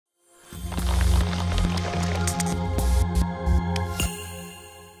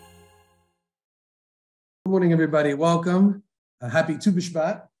Good morning, everybody. Welcome. Happy Tu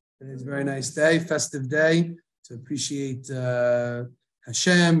B'Shvat. It's a very nice day, festive day to appreciate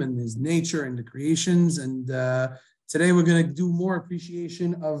Hashem and His nature and the creations. And today we're going to do more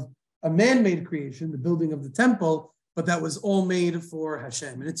appreciation of a man-made creation, the building of the temple, but that was all made for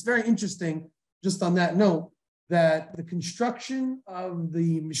Hashem. And it's very interesting, just on that note, that the construction of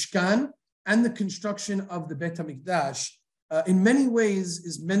the Mishkan and the construction of the Beit HaMikdash in many ways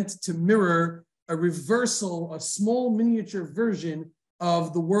is meant to mirror a reversal, a small miniature version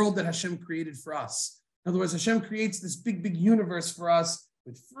of the world that Hashem created for us. In other words, Hashem creates this big universe for us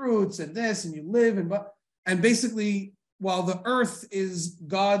with fruits and this, and you live and basically, while the earth is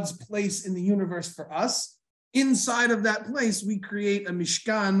God's place in the universe for us, inside of that place, we create a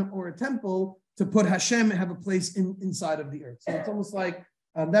Mishkan or a temple to put Hashem and have a place inside of the earth. So it's almost like,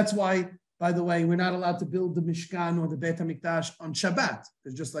 that's why, by the way, we're not allowed to build the Mishkan or the Beit HaMikdash on Shabbat.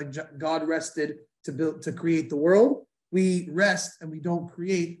 It's just like God rested to create the world. We rest and we don't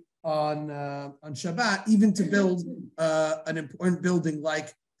create on Shabbat, even to build an important building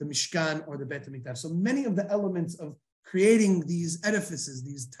like the Mishkan or the Beit HaMikdash. So many of the elements of creating these edifices,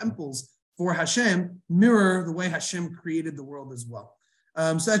 these temples for Hashem, mirror the way Hashem created the world as well.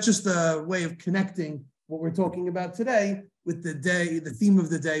 So that's just a way of connecting what we're talking about today with the day, the theme of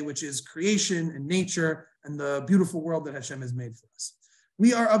the day, which is creation and nature and the beautiful world that Hashem has made for us.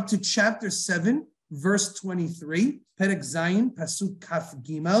 We are up to chapter 7, verse 23, Perek Zayin, Pasuk Kaf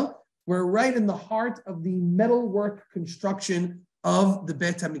Gimel. We're right in the heart of the metalwork construction of the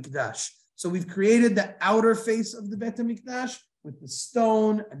Beit HaMikdash. So we've created the outer face of the Beit HaMikdash with the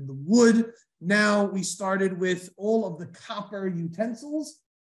stone and the wood. Now we started with all of the copper utensils.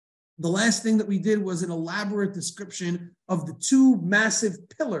 The last thing that we did was an elaborate description of the two massive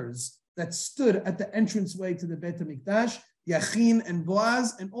pillars that stood at the entranceway to the Beit HaMikdash, Yachin and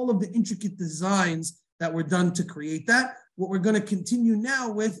Boaz, and all of the intricate designs that were done to create that. What we're going to continue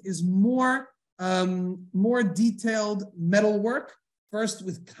now with is more detailed metal work, first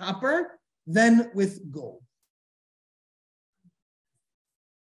with copper, then with gold.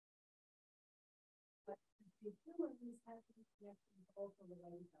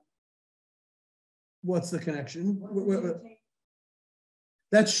 What's the connection?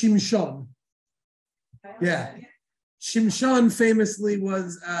 That's Shimshon. Yeah. Shimshon famously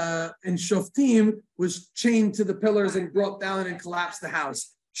was, in Shoftim, was chained to the pillars and brought down and collapsed the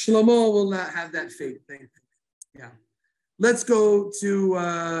house. Shelomo will not have that fate thing. Yeah. Let's go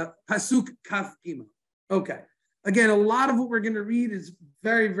to Pasuk Kaf Gimel. Okay. Again, a lot of what we're going to read is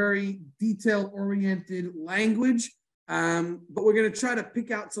very detail-oriented language, but we're going to try to pick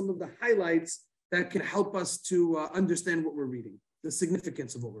out some of the highlights that can help us to understand what we're reading, the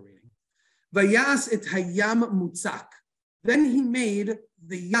significance of what we're reading. Vayas et hayam mutzak. Then he made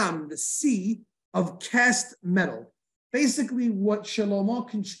the yam, the sea, of cast metal. Basically, what Shelomo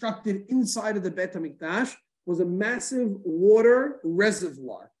constructed inside of the Beit HaMikdash was a massive water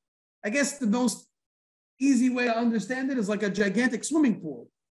reservoir. I guess the most easy way to understand it is like a gigantic swimming pool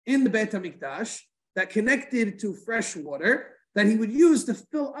in the Beit HaMikdash that connected to fresh water that he would use to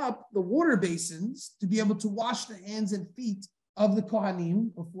fill up the water basins to be able to wash the hands and feet of the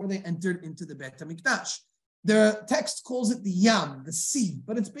Kohanim before they entered into the Beit HaMikdash. The text calls it the Yam, the sea,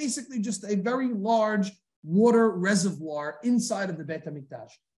 but it's basically just a very large water reservoir inside of the Beit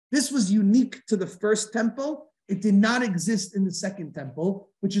HaMikdash. This was unique to the first temple. It did not exist in the second temple,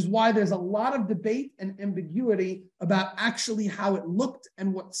 which is why there's a lot of debate and ambiguity about actually how it looked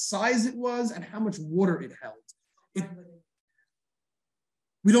and what size it was and how much water it held.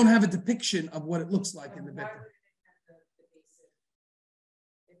 We don't have a depiction of what it looks like in the Beit HaMikdash.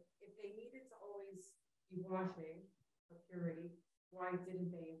 If they needed to always be washing for purity, why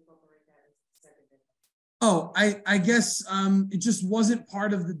didn't they incorporate that into the second temple? Oh, I guess it just wasn't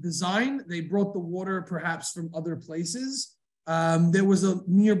part of the design. They brought the water perhaps from other places. There was a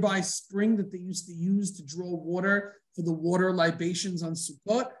nearby spring that they used to use to draw water for the water libations on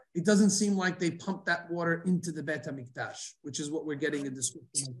Sukkot. It doesn't seem like they pumped that water into the Beit HaMikdash, which is what we're getting a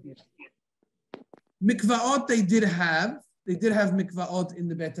description of here. Mikvaot they did have mikvaot in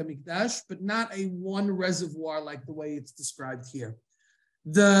the Beit HaMikdash, but not a one reservoir like the way it's described here.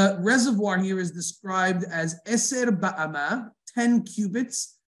 The reservoir here is described as Eser Ba'ama, 10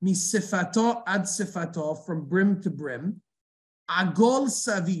 cubits, Misifato ad Sifato, from brim to brim. Agol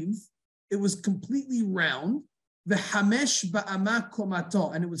Saviv, it was completely round. V'hamesh Ba'ama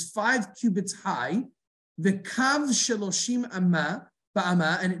Komato, and it was 5 cubits high. V'kav Sheloshim Ama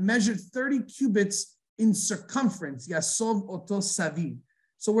Ba'ama, and it measured 30 cubits in circumference. Yasov Oto Saviv.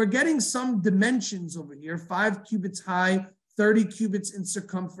 So we're getting some dimensions over here, 5 cubits high, 30 cubits in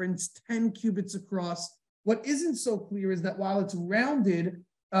circumference, 10 cubits across. What isn't so clear is that while it's rounded,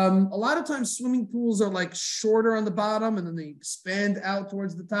 a lot of times swimming pools are like shorter on the bottom and then they expand out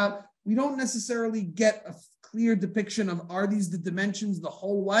towards the top. We don't necessarily get a clear depiction of, are these the dimensions the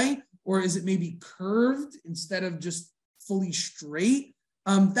whole way, or is it maybe curved instead of just fully straight?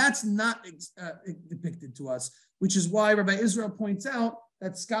 That's not depicted to us, which is why Rabbi Israel points out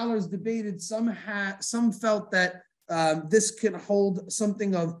that scholars debated. Some felt that this can hold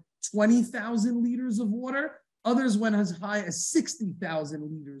something of 20,000 liters of water. Others went as high as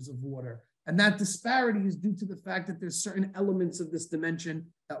 60,000 liters of water. And that disparity is due to the fact that there's certain elements of this dimension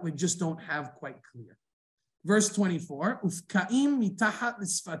that we just don't have quite clear. Verse 24, Ufka'im mitachat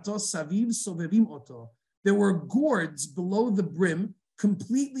lisfato saviv sovevim oto. There were gourds below the brim,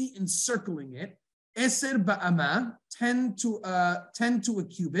 completely encircling it. Eser ba'ama, 10 to a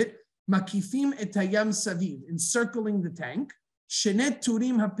cubit. Makifim etayam saviv, encircling the tank. Shenet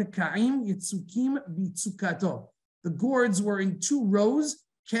turim hapeka'im yitzukim bitzukato. The gourds were in 2 rows,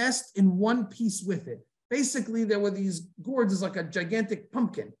 cast in one piece with it. Basically, there were these gourds, it's like a gigantic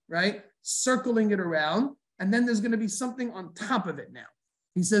pumpkin, right? Circling it around. And then there's going to be something on top of it now.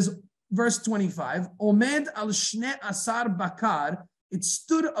 He says, verse 25, Omed al shne asar bakar, it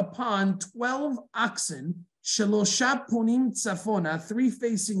stood upon 12 oxen, shelosha ponim tzafona, 3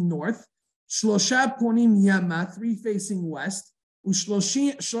 facing north, shlosha ponim yama, 3 facing west,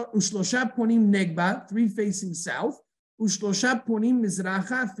 ushlosha ponim negba, 3 facing south, ushlosha ponim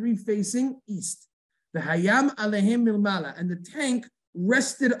mizracha, 3 facing east. The hayam alehem milmala, and the tank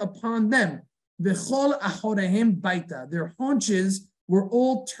rested upon them. V'chol achorehem baita, their haunches were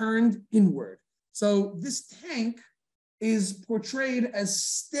all turned inward. So this tank is portrayed as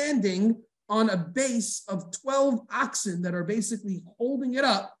standing on a base of 12 oxen that are basically holding it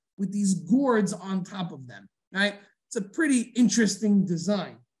up with these gourds on top of them, right? It's a pretty interesting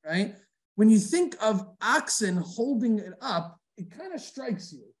design, right? When you think of oxen holding it up, it kind of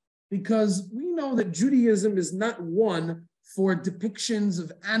strikes you because we know that Judaism is not one for depictions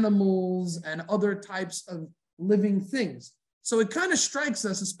of animals and other types of living things. So it kind of strikes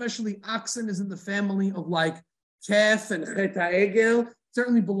us, especially oxen is in the family of like calf and chet ha'egel,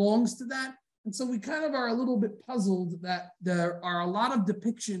 certainly belongs to that. And so we kind of are a little bit puzzled that there are a lot of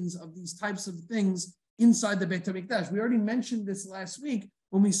depictions of these types of things inside the Beit HaMikdash. We already mentioned this last week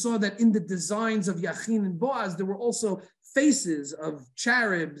when we saw that in the designs of Yachin and Boaz, there were also faces of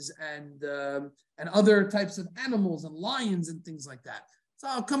cherubs and other types of animals and lions and things like that. So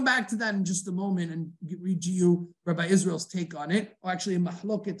I'll come back to that in just a moment and read to you Rabbi Israel's take on it, or actually a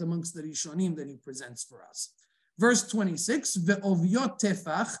mahloket amongst the Rishonim that he presents for us. Verse 26, Ve'ovyot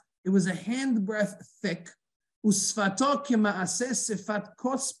tefach, it was a handbreadth thick, usfato kema'aseh sefat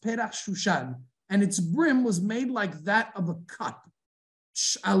kos perach shushan, and its brim was made like that of a cup.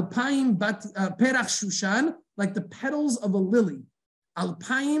 Alpaim bat perach shushan, like the petals of a lily.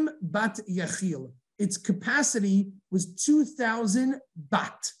 Alpaim bat yachil. Its capacity was 2,000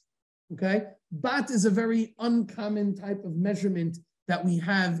 bat. Okay, bat is a very uncommon type of measurement that we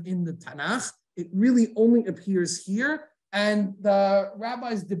have in the Tanakh. It really only appears here, and the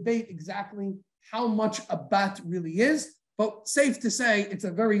rabbis debate exactly how much a bat really is. But safe to say, it's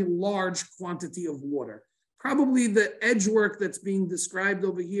a very large quantity of water. Probably the edge work that's being described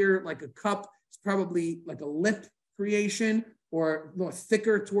over here, like a cup, is probably like a lip creation or more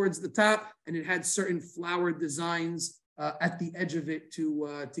thicker towards the top, and it had certain flower designs at the edge of it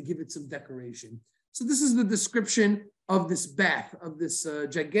to give it some decoration. So this is the description of this bath, of this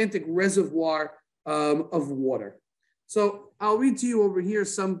gigantic reservoir of water. So I'll read to you over here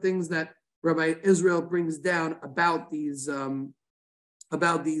some things that Rabbi Israel brings down about these, what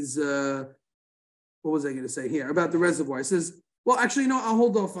was I going to say here? About the reservoir. It says, well, actually, no, I'll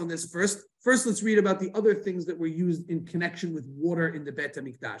hold off on this first. First, let's read about the other things that were used in connection with water in the Beit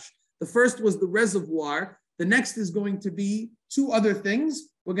HaMikdash. The first was the reservoir. The next is going to be 2 other things.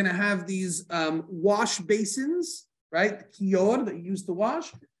 We're going to have these wash basins, right? The kior that you use to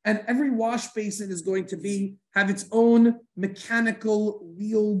wash. And every wash basin is going to have its own mechanical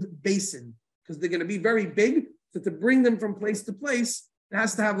wheeled basin because they're going to be very big. So to bring them from place to place, it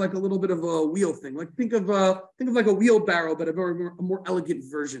has to have like a little bit of a wheel thing. Like think of like a wheelbarrow, but a more elegant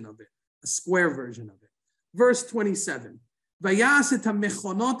version of it, a square version of it. Verse 27.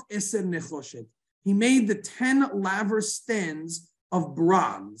 He made the 10 laver stands of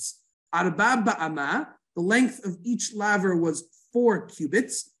bronze. Arba ba'ama, the length of each laver was 4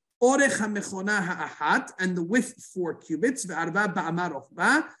 cubits. Orech ha'mechona ha'ahat, and the width 4 cubits. Ve'arba ba'ama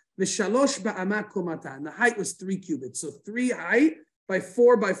rochba, ve'shalosh ba'ama komata, and the height was 3 cubits. So 3 height by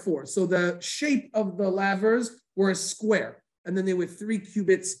 4 by 4. So the shape of the lavers were a square, and then they were 3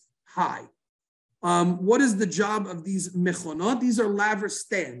 cubits high. What is the job of these mechonot? These are laver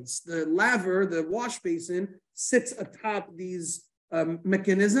stands. The laver, the wash basin, sits atop these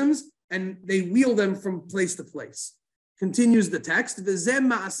mechanisms, and they wheel them from place to place. Continues the text. The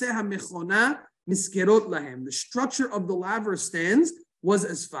structure of the laver stands was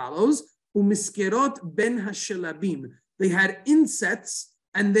as follows. Umiskerot ben hashelabim. They had insets,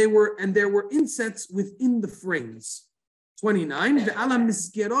 and there were insets within the frames. 29. Ve'ala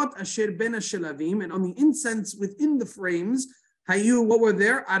miskerot asher ben hashelavim, and on the insets within the frames, hayu, what were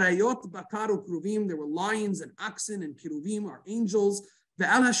there? Arayot bakar ukruvim. There were lions and oxen, and kiruvim are angels.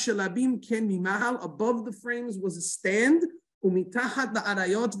 Ve'al hashelabim ken mimahal. Above the frames was a stand. Umitachat la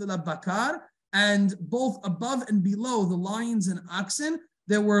arayot ve'la bakar, and both above and below the lions and oxen,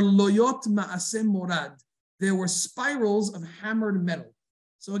 there were loyot ma'aseh morad. There were spirals of hammered metal.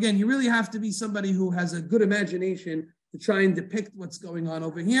 So again, you really have to be somebody who has a good imagination to try and depict what's going on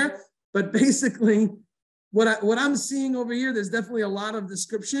over here. But basically, what I'm seeing over here, there's definitely a lot of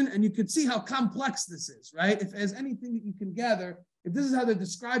description, and you can see how complex this is, right? If there's anything that you can gather, if this is how they're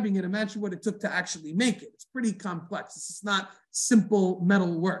describing it, imagine what it took to actually make it. It's pretty complex. This is not simple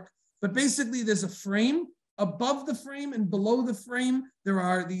metal work. But basically, there's a frame. Above the frame and below the frame, there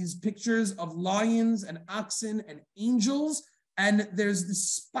are these pictures of lions and oxen and angels. And there's this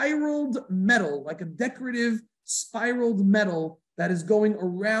spiraled metal, like a decorative spiraled metal that is going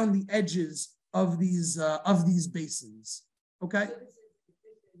around the edges of these basins. Okay?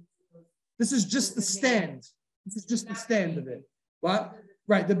 This is just the stand. This is just the stand of it. What?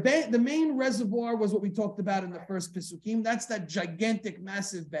 Right. The main reservoir was what we talked about in the first Pisukim. That's that gigantic,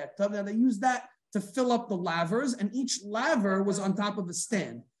 massive bathtub. Now they used that to fill up the lavers, and each laver was on top of a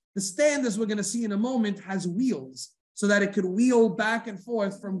stand. The stand, as we're going to see in a moment, has wheels so that it could wheel back and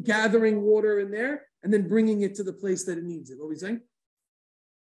forth from gathering water in there and then bringing it to the place that it needs it. What are we saying?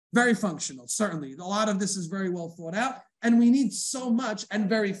 Very functional, certainly. A lot of this is very well thought out, and we need so much, and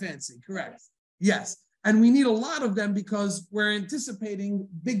very fancy, correct? Yes, and we need a lot of them because we're anticipating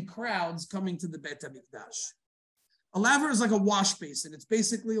big crowds coming to the Beit HaMikdash. A laver is like a wash basin. It's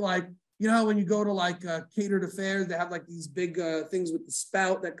basically like, you know how when you go to like catered affairs, they have like these big things with the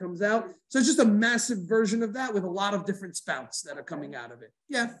spout that comes out. So it's just a massive version of that with a lot of different spouts that are coming out of it.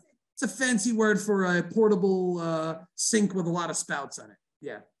 Yeah, it's a fancy word for a portable sink with a lot of spouts on it.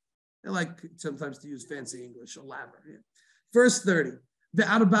 Yeah, they like sometimes to use fancy English, a laver. Yeah. Verse 30.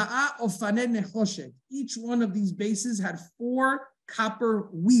 Each one of these bases had 4 copper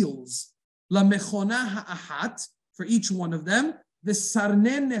wheels. La mechona ha'ahat, for each one of them.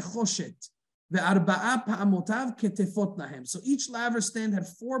 V'sarne nechoshet, ve'arba'a pa'amotav ketefot lahem. So each laver stand had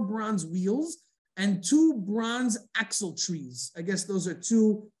 4 bronze wheels and 2 bronze axle trees. I guess those are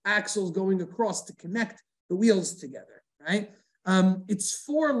 2 axles going across to connect the wheels together, right? Its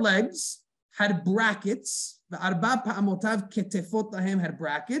 4 legs had brackets. Ve'arba'a pa'amotav ketefot lahem had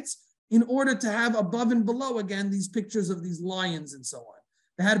brackets in order to have above and below again these pictures of these lions and so on.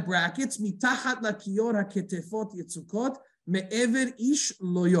 They had brackets. Mitachat lakiyor ha'ketefot yitzukot. Me'ever ish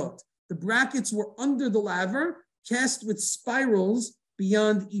loyot. The brackets were under the laver, cast with spirals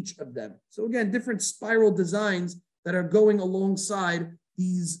beyond each of them. So again, different spiral designs that are going alongside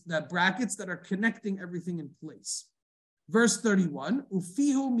these brackets that are connecting everything in place. Verse 31,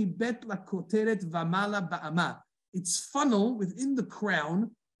 Ufihu mibet lakoteret vamala ba'ama. Its funnel within the crown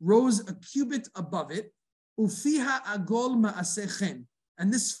rose a cubit above it. Ufiha agol ma'asechen.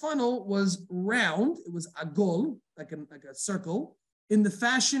 And this funnel was round, it was agol, like a circle, in the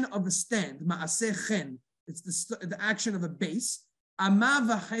fashion of a stand, ma'aseh chen. It's the action of a base. Ama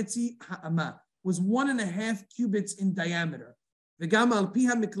v'chetzi ha'ama was 1.5 cubits in diameter. V'gam al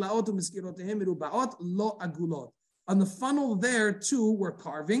piha miklaot u'miskirotehem meruba'ot lo agulot. On the funnel there too were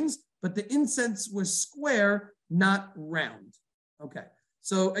carvings, but the incense was square, not round. Okay.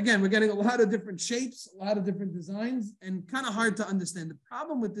 So again, we're getting a lot of different shapes, a lot of different designs, and kind of hard to understand. The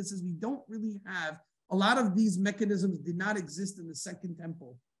problem with this is we don't really have, a lot of these mechanisms did not exist in the Second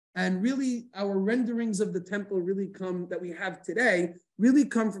Temple. And really, our renderings of the temple that we have today, really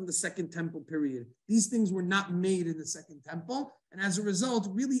come from the Second Temple period. These things were not made in the Second Temple. And as a result,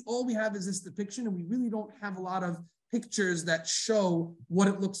 really all we have is this depiction, and we really don't have a lot of pictures that show what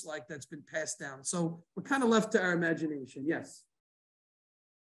it looks like that's been passed down. So we're kind of left to our imagination. Yes.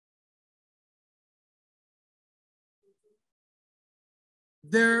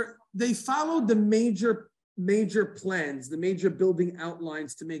 They followed the major plans, the major building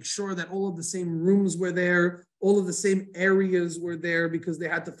outlines to make sure that all of the same rooms were there, all of the same areas were there because they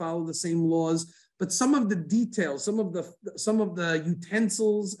had to follow the same laws. But some of the details, some of the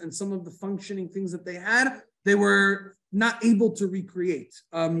utensils and some of the functioning things that they had, they were not able to recreate.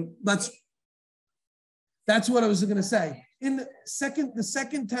 That's what I was going to say. In the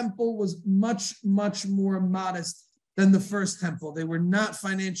second temple was much, much more modest than the first temple. They were not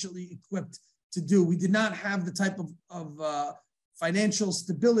financially equipped to do. We did not have the type of financial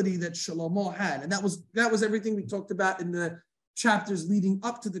stability that Shelomo had. And that was everything we talked about in the chapters leading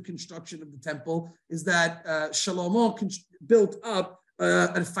up to the construction of the temple, is that Shelomo built up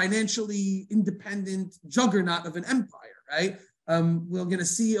a financially independent juggernaut of an empire, right? We're going to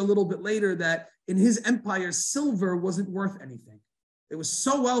see a little bit later that in his empire, silver wasn't worth anything. It was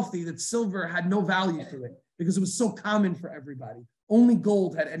so wealthy that silver had no value to it because it was so common for everybody. Only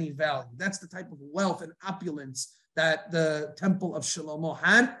gold had any value. That's the type of wealth and opulence that the temple of Shelomo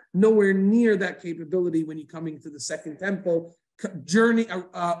had. Nowhere near that capability when you're coming to the second temple.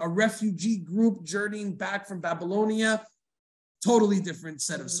 A refugee group journeying back from Babylonia, totally different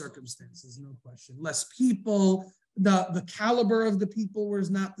set of circumstances, no question. Less people, the caliber of the people was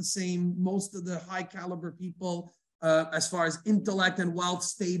not the same. Most of the high caliber people, as far as intellect and wealth,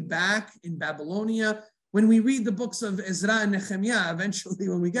 stayed back in Babylonia. When we read the books of Ezra and Nehemiah, eventually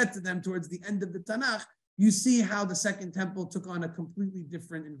when we get to them towards the end of the Tanakh, you see how the second temple took on a completely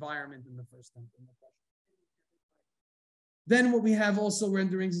different environment than the first temple. Then what we have also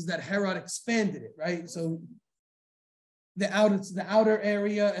renderings is that Herod expanded it, right? So the outer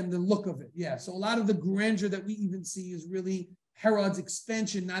area and the look of it. Yeah. So a lot of the grandeur that we even see is really Herod's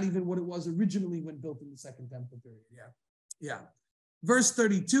expansion, not even what it was originally when built in the second temple period. Yeah. Yeah. Verse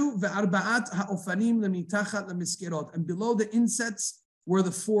 32, Ve'arba'at ha'ofanim lemitachat lemiskerot. And below the insets were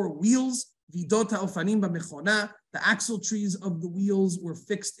the four wheels. Vidot ha'ofanim b'mechona. The axle trees of the wheels were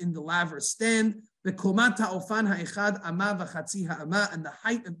fixed in the laver stand. The komat ha'ofan ha'echad ama v'chatzi ha'ama. And the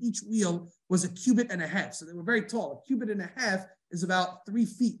height of each wheel was a cubit and a half. So they were very tall. A cubit and a half is about 3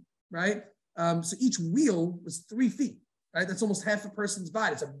 feet, right? So each wheel was 3 feet, right? That's almost half a person's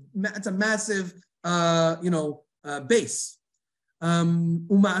body. It's a massive, base.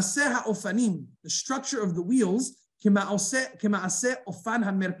 Uma'aseh ha'ofanim, the structure of the wheels, kema'aseh ofan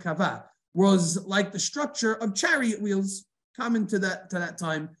ha'merkava, was like the structure of chariot wheels, common to that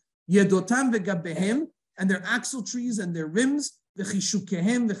time. Yedotam ve'gabehem, and their axle trees and their rims,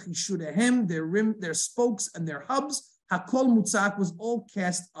 v'chishukehem v'chishurehem, their spokes and their hubs, hakol mutzak, was all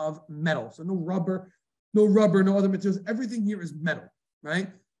cast of metal. So no rubber, no other materials. Everything here is metal, right?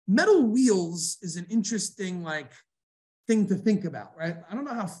 Metal wheels is an interesting thing to think about, right? I don't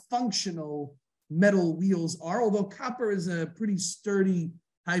know how functional metal wheels are, although copper is a pretty sturdy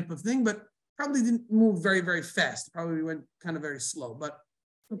type of thing, but probably didn't move very, very fast. Probably went kind of very slow, but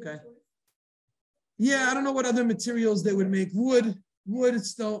okay. Yeah, I don't know what other materials they would make. Wood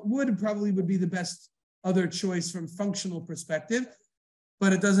probably would be the best other choice from functional perspective,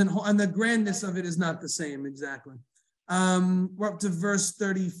 but it doesn't, and the grandness of it is not the same exactly. We're up to verse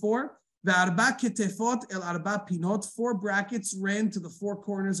 34. Ve'arba ketefot el arba pinot, 4 brackets ran to the 4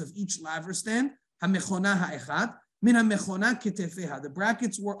 corners of each laver stand. Hamechona ha'echat, min hamechona ketefeha. The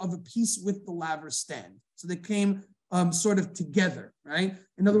brackets were of a piece with the laver stand. So they came sort of together, right?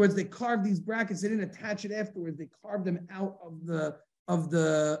 In other words, they carved these brackets. They didn't attach it afterwards. They carved them out of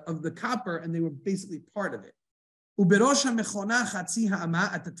the copper, and they were basically part of it. Uberosh hamechona chatzi ha'ama,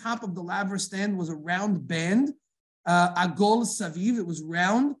 at the top of the laver stand was a round band. Agol saviv, it was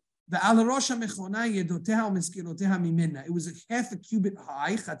round. It was a half a cubit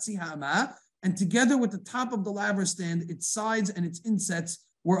high, chatzi ha'ama, and together with the top of the laver stand, its sides and its insets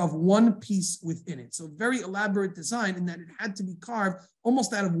were of one piece within it. So very elaborate design in that it had to be carved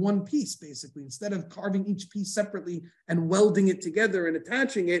almost out of one piece, basically. Instead of carving each piece separately and welding it together and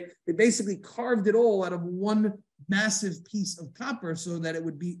attaching it, they basically carved it all out of one massive piece of copper so that it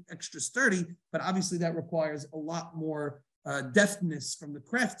would be extra sturdy. But obviously that requires a lot more deftness from the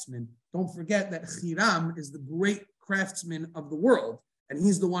craftsman. Don't forget that Hiram is the great craftsman of the world, and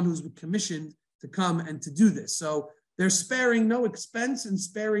he's the one who's commissioned to come and to do this. So they're sparing no expense and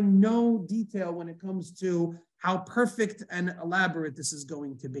sparing no detail when it comes to how perfect and elaborate this is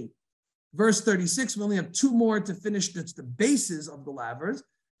going to be. Verse 36, we only have 2 more to finish. That's the bases of the lavers.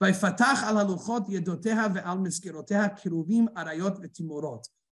 By fatach al haluchot yedoteha ve'al miskeroteha kiruvim arayot ve'timorot.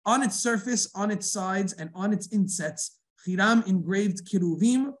 On its surface, on its sides, and on its insets, Hiram engraved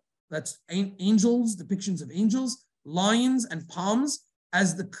kiruvim, that's angels, depictions of angels, lions, and palms,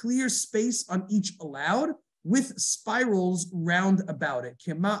 as the clear space on each allowed, with spirals round about it.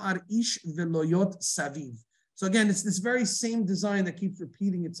 Kema'ar ish veloyot saviv. So again, it's this very same design that keeps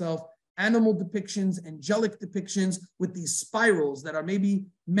repeating itself. Animal depictions, angelic depictions with these spirals that are maybe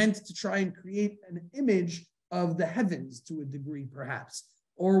meant to try and create an image of the heavens to a degree, perhaps.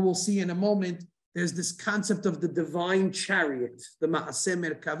 Or we'll see in a moment there's this concept of the divine chariot, the Ma'aseh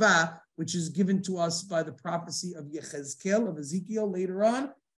Merkava, which is given to us by the prophecy of Yechezkel, of Ezekiel later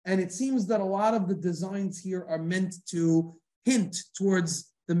on. And it seems that a lot of the designs here are meant to hint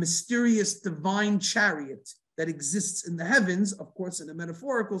towards the mysterious divine chariot that exists in the heavens, of course, in a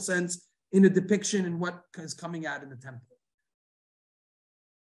metaphorical sense, in a depiction in what is coming out in the temple.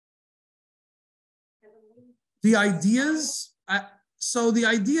 The ideas, the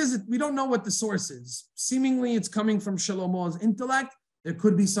idea is that we don't know what the source is. Seemingly, it's coming from Shelomo's intellect. There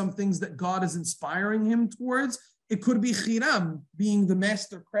could be some things that God is inspiring him towards. It could be Hiram being the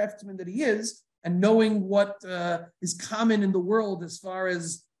master craftsman that he is and knowing what is common in the world as far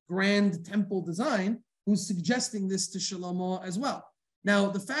as grand temple design, who's suggesting this to Shelomo as well. Now,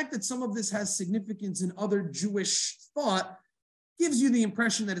 the fact that some of this has significance in other Jewish thought gives you the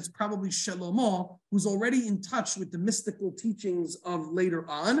impression that it's probably Shelomo, who's already in touch with the mystical teachings of later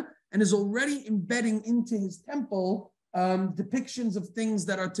on and is already embedding into his temple depictions of things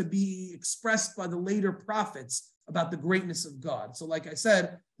that are to be expressed by the later prophets about the greatness of God. So like I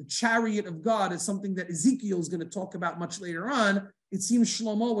said, the chariot of God is something that Ezekiel is going to talk about much later on. It seems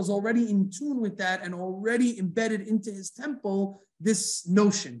Shlomo was already in tune with that and already embedded into his temple this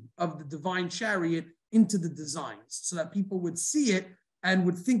notion of the divine chariot into the designs so that people would see it and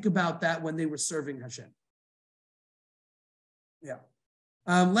would think about that when they were serving Hashem. Yeah.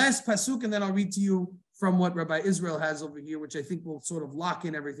 Last pasuk, and then I'll read to you from what Rabbi Israel has over here, which I think will sort of lock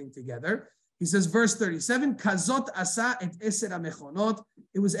in everything together. He says, verse 37, Kazot asa et eser hamechonot.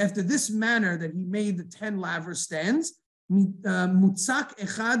 It was after this manner that he made the 10 laver stands. Mutzak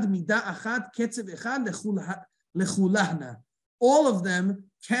echad, mida achad, ketzev echad, lechulahna. All of them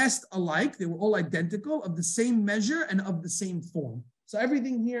cast alike. They were all identical, of the same measure and of the same form. So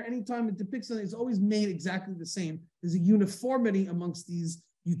everything here, anytime it depicts something, it's always made exactly the same. There's a uniformity amongst these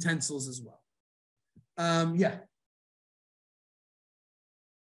utensils as well. Yeah.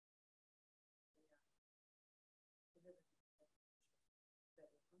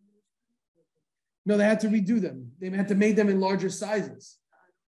 No, they had to redo them. They had to make them in larger sizes.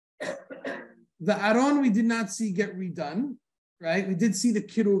 The Aron we did not see get redone, right? We did see the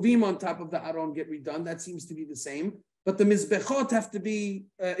Kiruvim on top of the Aron get redone. That seems to be the same. But the Mizbechot have to be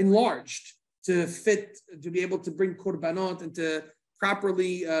enlarged to fit, to be able to bring Korbanot and to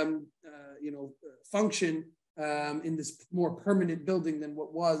properly, function in this more permanent building than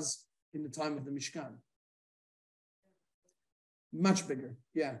what was in the time of the Mishkan. Much bigger.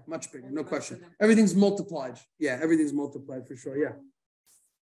 Yeah, much bigger. No question. Everything's multiplied. Yeah, everything's multiplied for sure. Yeah.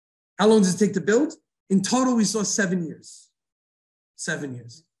 How long does it take to build? In total, we saw 7 years. 7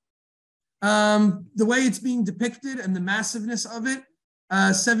 years. The way it's being depicted and the massiveness of it,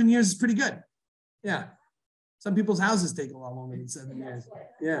 7 years is pretty good. Yeah. Some people's houses take a lot longer than 7 years.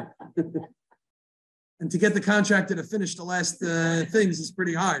 Yeah. And to get the contractor to finish the last things is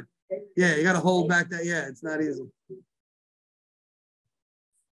pretty hard. Yeah, you got to hold back that. Yeah, it's not easy.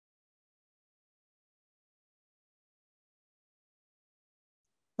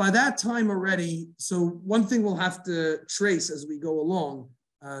 By that time already, so one thing we'll have to trace as we go along,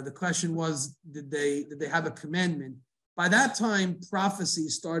 the question was, did they have a commandment? By that time, prophecy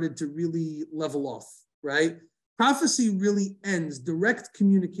started to really level off, right? Prophecy really ends, direct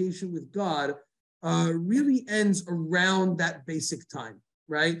communication with God really ends around that basic time,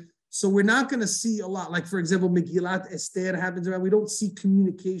 right? So we're not going to see a lot, like for example, Megillat Esther happens around. We don't see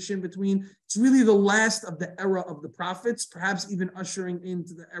communication between. It's really the last of the era of the prophets, perhaps even ushering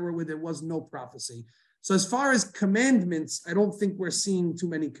into the era where there was no prophecy. So as far as commandments, I don't think we're seeing too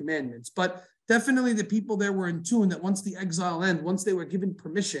many commandments, but definitely the people there were in tune that once the exile ended, once they were given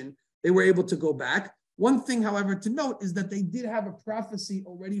permission, they were able to go back. One thing, however, to note is that they did have a prophecy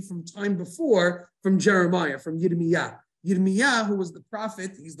already from time before from Jeremiah, from Yirmiyah. Yirmiyah, who was the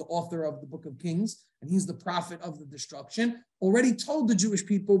prophet, he's the author of the Book of Kings, and he's the prophet of the destruction, already told the Jewish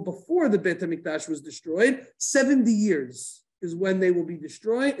people before the Beit HaMikdash was destroyed, 70 years is when they will be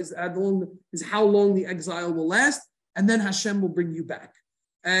destroyed, is how long the exile will last, and then Hashem will bring you back.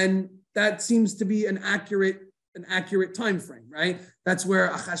 And that seems to be an accurate time frame, right? That's where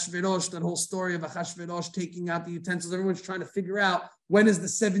Achashverosh, that whole story of Achashverosh taking out the utensils, everyone's trying to figure out when is the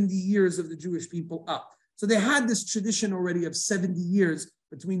 70 years of the Jewish people up. So they had this tradition already of 70 years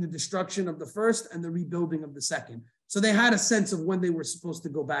between the destruction of the first and the rebuilding of the second. So they had a sense of when they were supposed to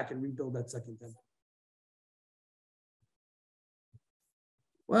go back and rebuild that second temple.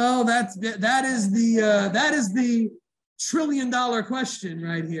 Well, that is the $1 trillion question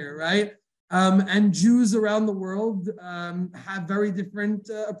right here, right? And Jews around the world have very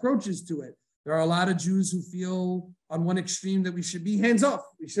different approaches to it. There are a lot of Jews who feel on one extreme that we should be hands off.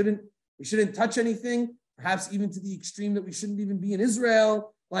 We We shouldn't touch anything, perhaps even to the extreme that we shouldn't even be in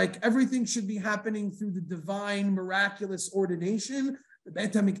Israel. Like everything should be happening through the divine, miraculous ordination. The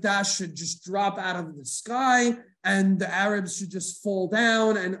Beit HaMikdash should just drop out of the sky and the Arabs should just fall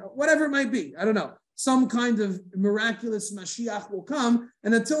down and whatever it might be. I don't know. Some kind of miraculous Mashiach will come.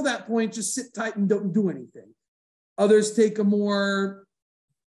 And until that point, just sit tight and don't do anything. Others take a more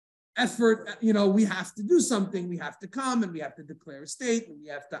effort. We have to do something. We have to come and we have to declare a state and we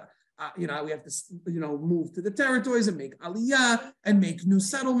have to move to the territories and make aliyah and make new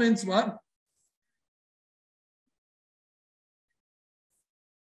settlements. What?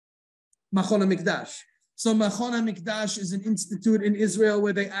 Machon HaMikdash. So Machon HaMikdash is an institute in Israel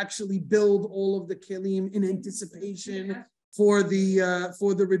where they actually build all of the kelim in anticipation for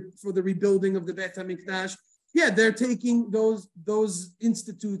the rebuilding of the Beit HaMikdash. Yeah, they're taking those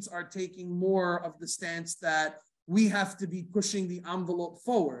institutes are taking more of the stance that we have to be pushing the envelope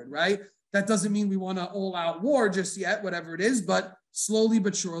forward, right? That doesn't mean we want to all-out war just yet, whatever it is, but slowly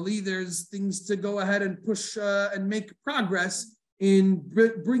but surely, there's things to go ahead and push and make progress in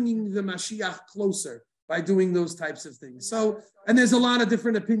bringing the Mashiach closer by doing those types of things. So, and there's a lot of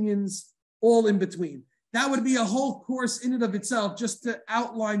different opinions all in between. That would be a whole course in and of itself, just to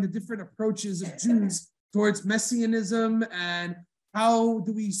outline the different approaches of Jews towards Messianism and how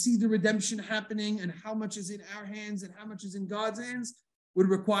do we see the redemption happening and how much is in our hands and how much is in God's hands would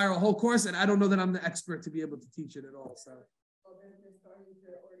require a whole course. And I don't know that I'm the expert to be able to teach it at all. So.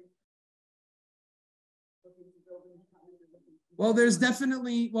 Well, there's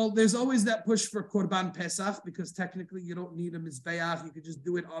always that push for Korban Pesach because technically you don't need a Mizbeach. You could just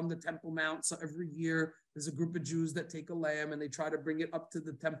do it on the Temple Mount. So every year there's a group of Jews that take a lamb and they try to bring it up to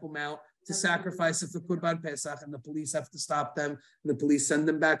the Temple Mount to sacrifice it for Korban Pesach, and the police have to stop them. And the police send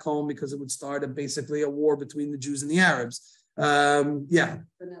them back home because it would start basically a war between the Jews and the Arabs. Yeah.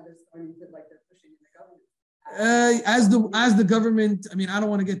 But now they're starting to they're pushing the government. As the government, I mean, I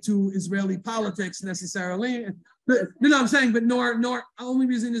don't want to get to Israeli politics necessarily. No, I'm saying, but nor the only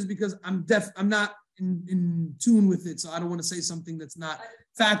reason is because I'm not in tune with it, so I don't want to say something that's not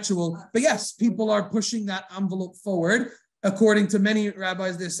factual. But yes, people are pushing that envelope forward. According to many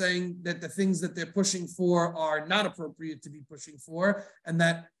rabbis, they're saying that the things that they're pushing for are not appropriate to be pushing for, and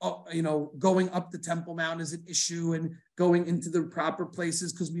that going up the Temple Mount is an issue, and going into the proper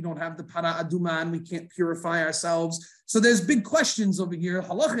places because we don't have the para aduma and we can't purify ourselves. So there's big questions over here,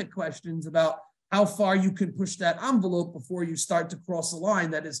 halachic questions about how far you can push that envelope before you start to cross a line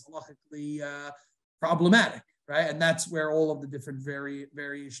that is halachically problematic, right? And that's where all of the different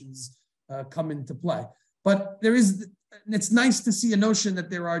variations come into play. But it's nice to see a notion that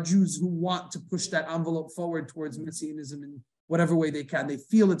there are Jews who want to push that envelope forward towards Messianism in whatever way they can. They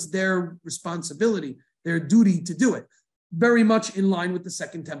feel it's their responsibility, their duty to do it. Very much in line with the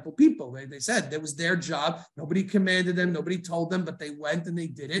Second Temple people. They said it was their job. Nobody commanded them, nobody told them, but they went and they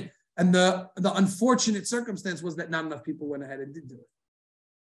did it. And the unfortunate circumstance was that not enough people went ahead and did do it.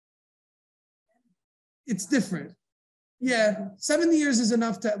 It's different. Yeah, 70 years is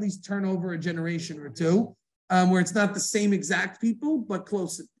enough to at least turn over a generation or two, where it's not the same exact people, but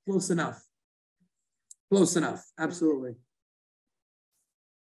close enough. Close enough, absolutely.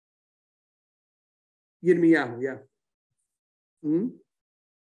 Yirmiyahu, yeah. Mm-hmm.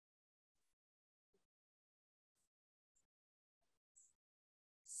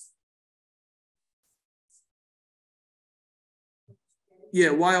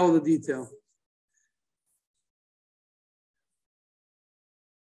 Yeah, why all the detail?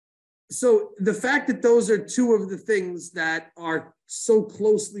 So the fact that those are two of the things that are so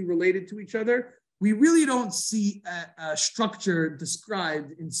closely related to each other, we really don't see a structure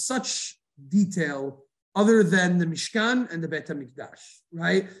described in such detail other than the Mishkan and the Beit HaMikdash,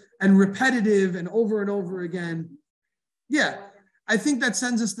 right? And repetitive and over again. Yeah. I think that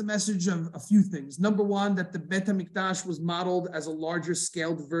sends us the message of a few things. Number one, that the Beit HaMikdash was modeled as a larger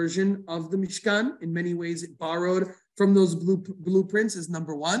scaled version of the Mishkan. In many ways, it borrowed from those blueprints is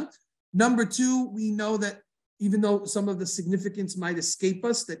number one. Number two, we know that even though some of the significance might escape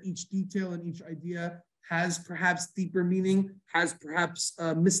us, that each detail and each idea has perhaps deeper meaning, has perhaps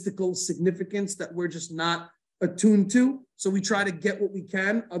mystical significance that we're just not attuned to. So we try to get what we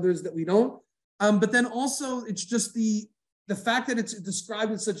can, others that we don't. But then also, it's just the fact that it's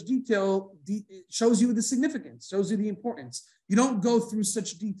described in such detail shows you the significance, shows you the importance. You don't go through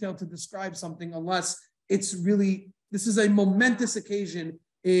such detail to describe something unless it's really, this is a momentous occasion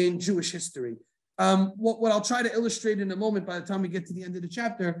in Jewish history. What I'll try to illustrate in a moment by the time we get to the end of the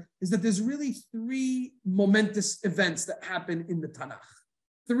chapter is that there's really three momentous events that happen in the Tanakh,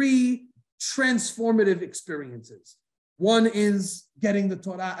 three transformative experiences. One is getting the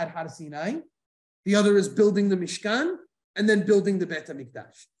Torah at Har Sinai. The other is building the Mishkan and then building the Beit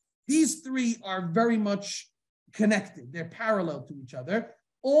HaMikdash. These three are very much connected. They're parallel to each other.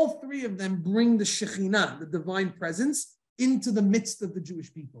 All three of them bring the Shekhinah, the divine presence, into the midst of the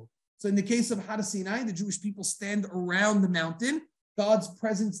Jewish people. So in the case of Har Sinai, the Jewish people stand around the mountain. God's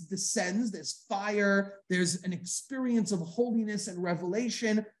presence descends. There's fire. There's an experience of holiness and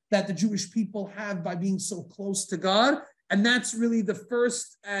revelation that the Jewish people have by being so close to God. And that's really the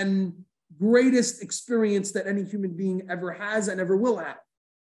first and greatest experience that any human being ever has and ever will have.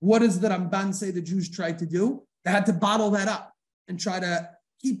 What does the Ramban say the Jews tried to do? They had to bottle that up and try to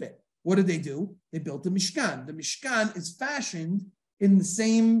keep it. What did they do? They built the Mishkan. The Mishkan is fashioned in the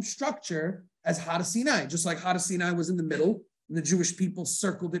same structure as Har Sinai, just like Har Sinai was in the middle, and the Jewish people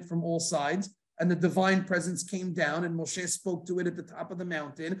circled it from all sides, and the divine presence came down, and Moshe spoke to it at the top of the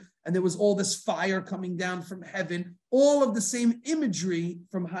mountain, and there was all this fire coming down from heaven. All of the same imagery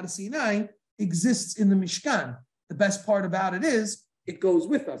from Har Sinai exists in the Mishkan. The best part about it is it goes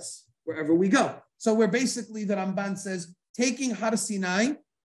with us wherever we go. So we're basically, the Ramban says, taking Har Sinai,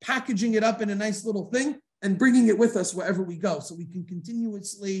 packaging it up in a nice little thing, and bringing it with us wherever we go, so we can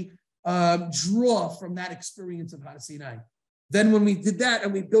continuously draw from that experience of Har Sinai. Then when we did that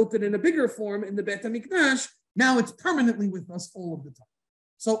and we built it in a bigger form in the Beit HaMikdash, now it's permanently with us all of the time.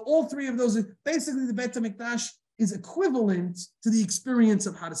 So all three of those, basically the Beit HaMikdash is equivalent to the experience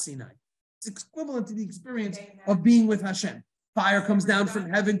of Har Sinai. It's equivalent to the experience of being with Hashem. Fire comes down from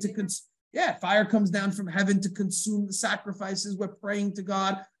heaven to fire comes down from heaven to consume the sacrifices. We're praying to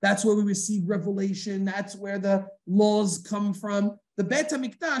God. That's where we receive revelation. That's where the laws come from. The Beit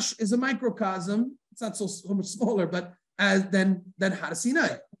HaMikdash is a microcosm. It's not so much smaller, but than Har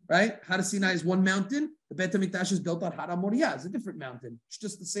Sinai, right? Har Sinai is one mountain. The Beit HaMikdash is built on Har Moriah. It's a different mountain. It's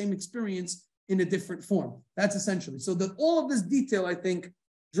just the same experience in a different form. That's essentially. So that all of this detail, I think,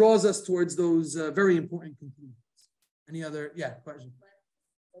 draws us towards those very important conclusions. Any other, question?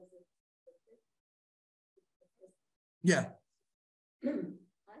 Yeah. I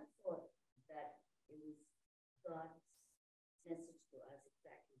thought that it was God's message to us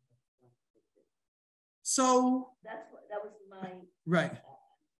exactly what we wanted to do. So that was my right.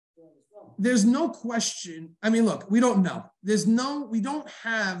 There's no question. I mean, look, we don't know. We don't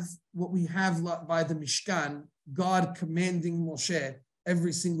have what we have by the Mishkan, God commanding Moshe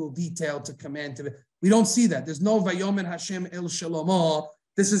every single detail to command to it. We don't see that. There's no Vayomer Hashem el Shelomo.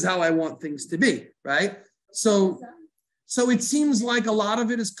 This is how I want things to be, right? So it seems like a lot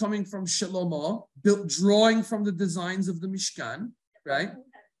of it is coming from Shelomo, drawing from the designs of the Mishkan, right?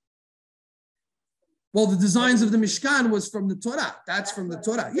 Well, the designs of the Mishkan was from the Torah. That's from the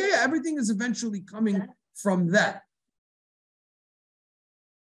Torah. Yeah, everything is eventually coming from that.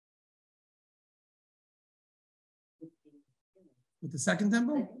 With the second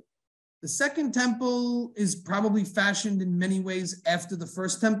temple? The second temple is probably fashioned in many ways after the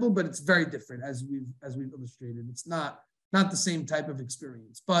first temple, but it's very different, as we've illustrated. It's not the same type of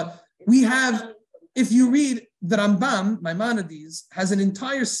experience. But we have, if you read the Rambam, Maimonides has an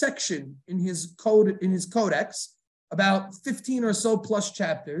entire section in his codex, about 15 or so plus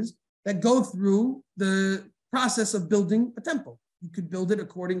chapters that go through the process of building a temple. You could build it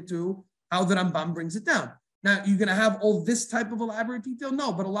according to how the Rambam brings it down. Now, you're going to have all this type of elaborate detail?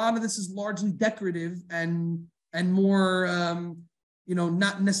 No, but a lot of this is largely decorative and more,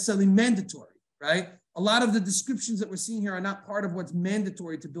 not necessarily mandatory, right? A lot of the descriptions that we're seeing here are not part of what's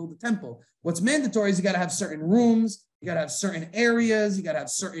mandatory to build a temple. What's mandatory is you got to have certain rooms, you got to have certain areas, you got to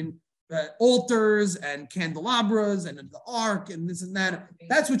have certain altars and candelabras and the ark and this and that.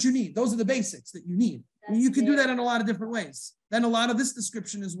 That's what you need. Those are the basics that you need. You can do that in a lot of different ways. Then a lot of this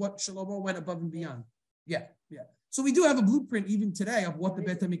description is what Shelomo went above and beyond. Yeah. So we do have a blueprint even today of what the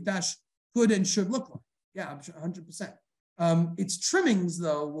Beit HaMikdash could and should look like. Yeah, I'm sure 100%. Its trimmings,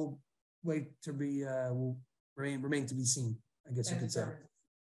 though, will remain to be seen, I guess you could say.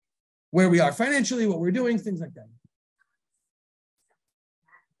 Where we are financially, what we're doing, things like that.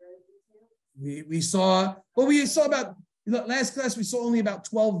 We saw about, last class, we saw only about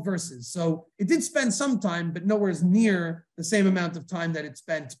 12 verses. So it did spend some time, but nowhere near the same amount of time that it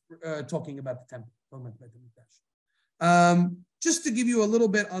spent talking about the temple. Just to give you a little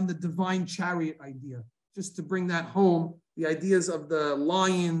bit on the divine chariot idea, just to bring that home, the ideas of the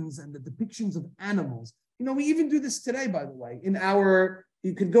lions and the depictions of animals. We even do this today, by the way.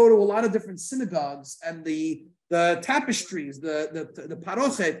 You could go to a lot of different synagogues, and the The tapestries, the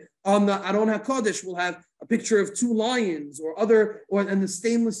parochet on the Aron HaKodesh will have a picture of two lions and the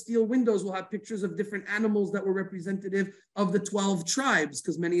stainless steel windows will have pictures of different animals that were representative of the 12 tribes,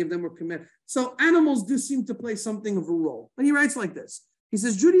 because many of them were commanded. So animals do seem to play something of a role. And he writes like this. He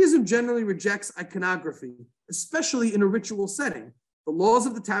says, Judaism generally rejects iconography, especially in a ritual setting. The laws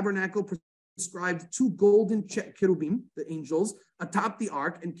of the tabernacle prescribed two golden cherubim, the angels, atop the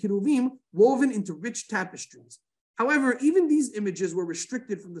ark, and cherubim woven into rich tapestries. However, even these images were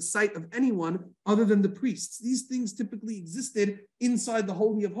restricted from the sight of anyone other than the priests. These things typically existed inside the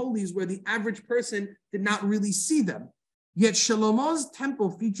Holy of Holies, where the average person did not really see them. Yet Shelomo's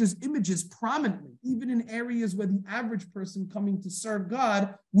temple features images prominently, even in areas where the average person coming to serve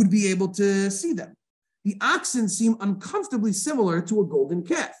God would be able to see them. The oxen seem uncomfortably similar to a golden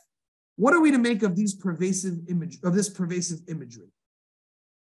calf. What are we to make of this pervasive imagery?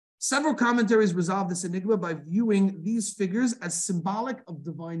 Several commentaries resolve this enigma by viewing these figures as symbolic of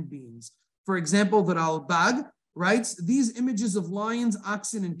divine beings. For example, the Ralbag writes, these images of lions,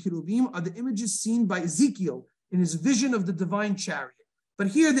 oxen, and cherubim are the images seen by Ezekiel in his vision of the divine chariot. But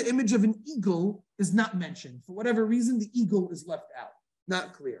here the image of an eagle is not mentioned. For whatever reason, the eagle is left out.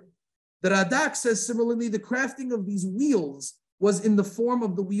 Not clear. The Radak says similarly, the crafting of these wheels was in the form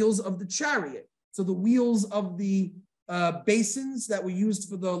of the wheels of the chariot. So the wheels of the basins that were used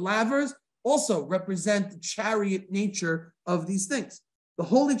for the lavers also represent the chariot nature of these things. The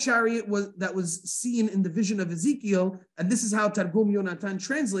holy chariot that was seen in the vision of Ezekiel, and this is how Targum Yonatan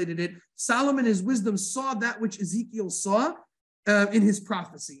translated it. Solomon, his wisdom, saw that which Ezekiel saw in his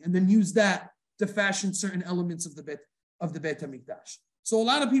prophecy, and then used that to fashion certain elements of the Beit HaMikdash. So a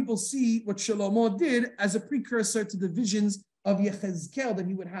lot of people see what Shelomo did as a precursor to the visions of Yechezkel that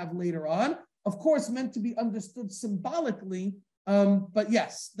he would have later on. Of course, meant to be understood symbolically, but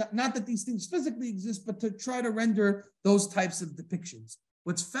yes, not that these things physically exist, but to try to render those types of depictions.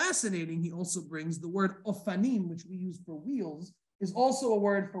 What's fascinating, he also brings the word ofanim, which we use for wheels, is also a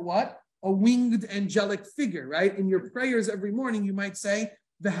word for what? A winged angelic figure, right? In your prayers every morning, you might say,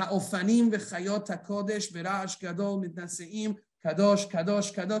 V'ha'ofanim v'chayot ha'kodesh v'ra'ash gadol mitnaseim kadosh,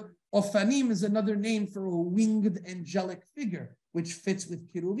 kadosh, kadosh. Ofanim is another name for a winged angelic figure, which fits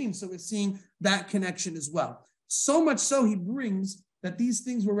with cherubim. So we're seeing that connection as well. So much so he brings that these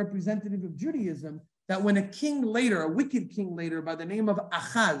things were representative of Judaism, that when a king later, a wicked king later by the name of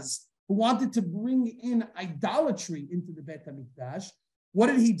Achaz, who wanted to bring in idolatry into the Beit HaMikdash, what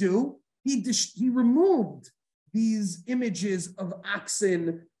did he do? He removed these images of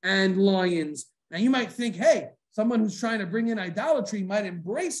oxen and lions. Now you might think, hey, someone who's trying to bring in idolatry might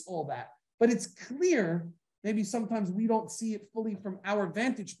embrace all that. But it's clear, maybe sometimes we don't see it fully from our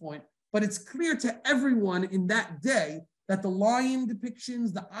vantage point, but it's clear to everyone in that day that the lion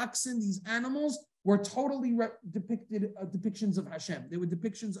depictions, the oxen, these animals were totally depictions of Hashem. They were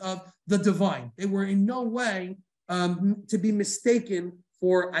depictions of the divine. They were in no way to be mistaken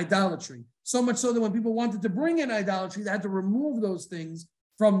for idolatry. So much so that when people wanted to bring in idolatry, they had to remove those things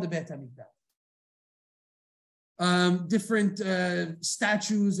from the Beit HaMikdash. Different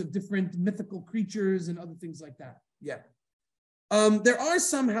statues of different mythical creatures and other things like that. Yeah. There are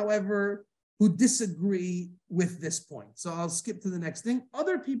some, however, who disagree with this point. So I'll skip to the next thing.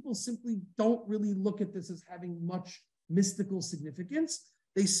 Other people simply don't really look at this as having much mystical significance.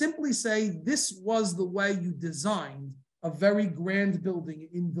 They simply say this was the way you designed a very grand building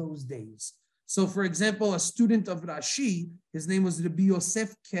in those days. So for example, a student of Rashi, his name was Rabbi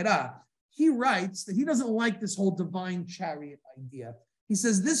Yosef Kera, he writes that he doesn't like this whole divine chariot idea. He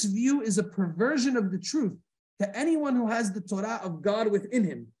says this view is a perversion of the truth to anyone who has the Torah of God within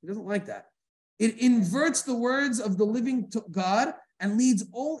him. He doesn't like that. It inverts the words of the living God and leads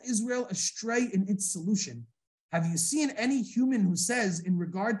all Israel astray in its solution. Have you seen any human who says, in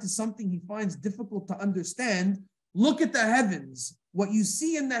regard to something he finds difficult to understand, look at the heavens. What you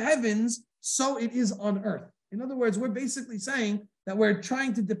see in the heavens, so it is on earth. In other words, we're basically saying that we're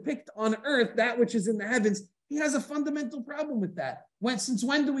trying to depict on earth that which is in the heavens. He has a fundamental problem with that. Since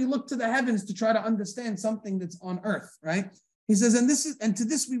when do we look to the heavens to try to understand something that's on earth, right? He says, and to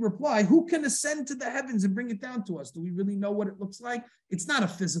this we reply, who can ascend to the heavens and bring it down to us? Do we really know what it looks like? It's not a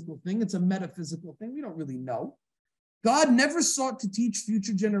physical thing. It's a metaphysical thing. We don't really know. God never sought to teach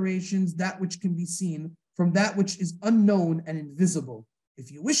future generations that which can be seen from that which is unknown and invisible.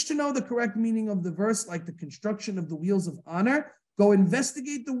 If you wish to know the correct meaning of the verse, like the construction of the wheels of honor, go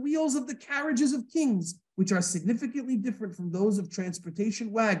investigate the wheels of the carriages of kings, which are significantly different from those of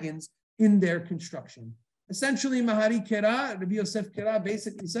transportation wagons in their construction. Essentially, Mahari Kera, Rabbi Yosef Kera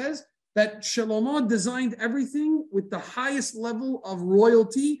basically says that Shelomo designed everything with the highest level of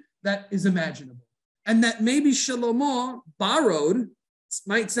royalty that is imaginable. and that maybe Shelomo borrowed,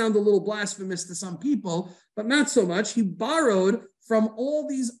 might sound a little blasphemous to some people, but not so much. He borrowed from all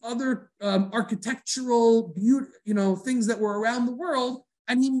these other architectural things that were around the world,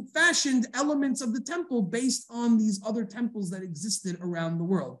 and he fashioned elements of the temple based on these other temples that existed around the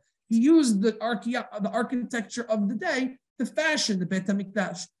world. He used the architecture of the day to fashion the Beit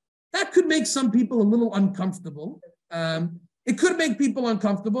HaMikdash. That could make some people a little uncomfortable. It could make people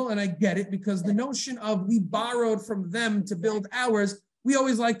uncomfortable, and I get it, because the notion of we borrowed from them to build ours, we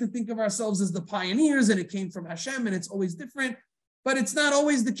always like to think of ourselves as the pioneers, and it came from Hashem, and it's always different. But it's not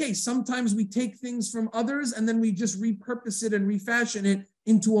always the case. Sometimes we take things from others, and then we just repurpose it and refashion it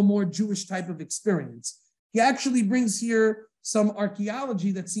into a more Jewish type of experience. He actually brings here some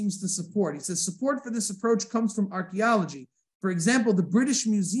archaeology that seems to support. He says support for this approach comes from archaeology. For example, the British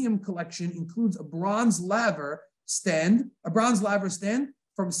Museum collection includes a bronze laver stand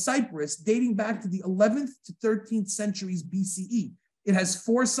from Cyprus dating back to the 11th to 13th centuries BCE. It has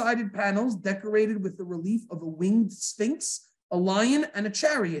four-sided panels decorated with the relief of a winged sphinx, a lion, and a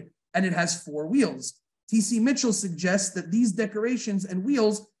chariot, and it has four wheels. T.C. Mitchell suggests that these decorations and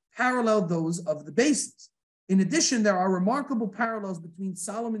wheels parallel those of the bases. In addition, there are remarkable parallels between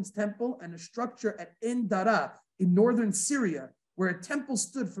Solomon's temple and a structure at En Dara in northern Syria, where a temple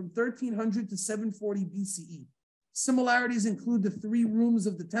stood from 1300 to 740 BCE. Similarities include the three rooms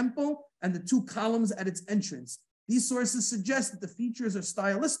of the temple and the two columns at its entrance. These sources suggest that the features are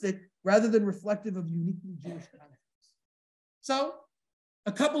stylistic rather than reflective of uniquely Jewish context. So,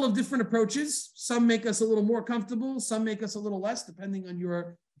 a couple of different approaches. Some make us a little more comfortable, some make us a little less, depending on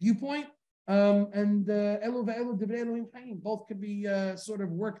your viewpoint. Both could be sort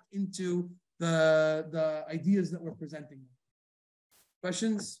of worked into the ideas that we're presenting.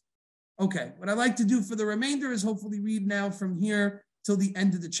 Questions? Okay, what I'd like to do for the remainder is hopefully read now from here till the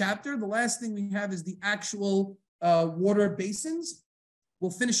end of the chapter. The last thing we have is the actual water basins.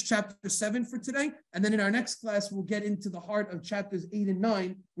 We'll finish chapter 7 for today, and then in our next class, we'll get into the heart of chapters 8 and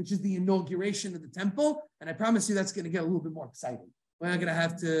 9, which is the inauguration of the temple, and I promise you that's going to get a little bit more exciting. We're not going to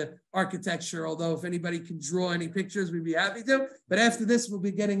have to architecture, although if anybody can draw any pictures, we'd be happy to, but after this, we'll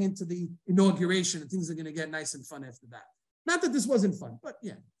be getting into the inauguration, and things are going to get nice and fun after that. Not that this wasn't fun, but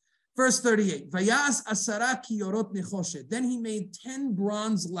yeah. Verse 38, Vayaz asara kiyorot nechoshet. Then he made 10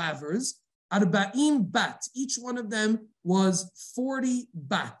 bronze lavers, arba'im bat. Each one of them was 40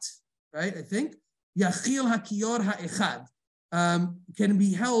 bat, right? I think. Yachil hakiyor ha'echad. Can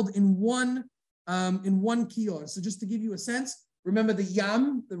be held in one kiyor. So just to give you a sense, remember the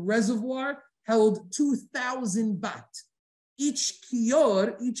yam, the reservoir, held 2,000 bat. Each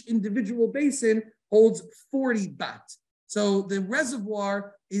kiyor, each individual basin, holds 40 bat. So the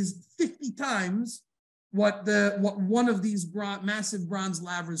reservoir is 50 times what one of these massive bronze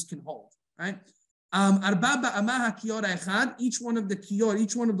lavers can hold, right? Each one of the kiyor,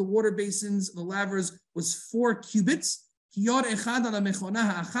 each one of the water basins, the lavers, was 4 cubits. And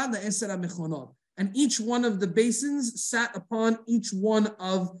each one of the basins sat upon each one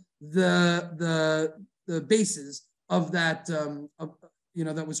of the bases of that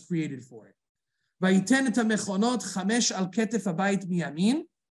that was created for it. He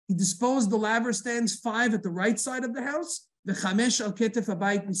disposed the laver stands 5 at the right side of the house, and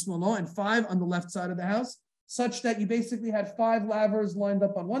 5 on the left side of the house, such that you basically had 5 lavers lined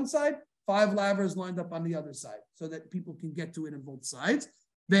up on one side, 5 lavers lined up on the other side, so that people can get to it on both sides.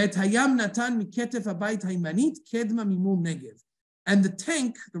 And the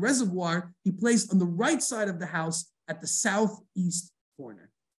tank, the reservoir, he placed on the right side of the house at the southeast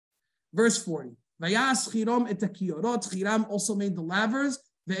corner. Verse 40. Vayas Chiram et hakiyorot. Chiram also made the lavers,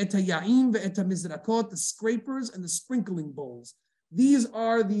 ve'et haya'im, ve'et hamizrakot, the scrapers and the sprinkling bowls. These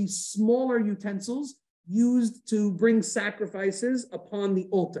are the smaller utensils used to bring sacrifices upon the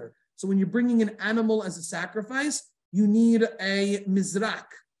altar. So when you're bringing an animal as a sacrifice, you need a mizrak.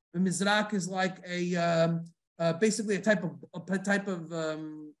 A mizrak is like basically a type of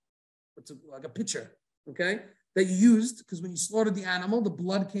like a pitcher, okay? That you used, because when you slaughtered the animal, the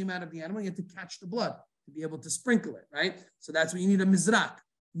blood came out of the animal, you had to catch the blood to be able to sprinkle it, right? So that's what you need a mizrak.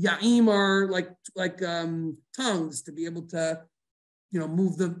 Ya'im are like tongues to be able to,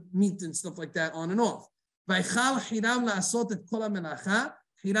 move the meat and stuff like that on and off.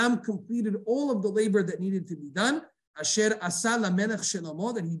 Hiram completed all of the labor that needed to be done. Asher asa lamelech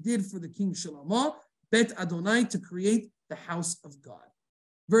Shelomo, that he did for the king Shelomo, Bet Adonai, to create the house of God.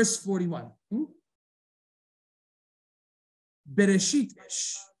 Verse 41. Bereshit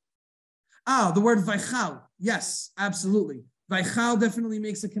Ish. The word Vaychal. Yes, absolutely. Vaychal definitely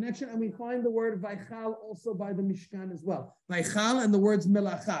makes a connection, and we find the word Vaychal also by the Mishkan as well. Vaychal and the words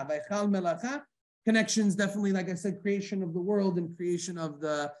Melacha. Vaychal Melacha. connections, definitely, like I said, creation of the world and creation of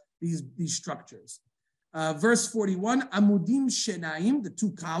these structures. Verse 41, Amudim Shenaim, the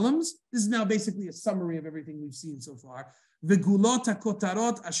two columns. This is now basically a summary of everything we've seen so far. Vegulot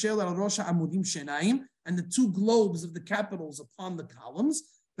HaKotarot Asher al Rosh Amudim Shenaim, and the two globes of the capitals upon the columns.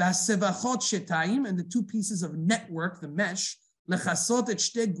 V'Hasevachot Shetaim, and the two pieces of network, the mesh. Lechasot et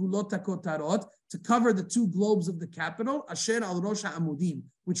shte gulot HaKotarot, to cover the two globes of the capital, Asher al Rosh Amudim,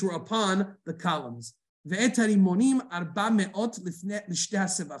 which were upon the columns. Ve'et harimonim arba me'ot lifnei l'shte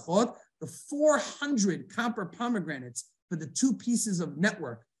hasevachot, the 400 copper pomegranates for the two pieces of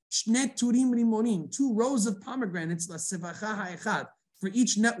network. Shne turim rimonim, two rows of pomegranates, la sevacha ha'echad, for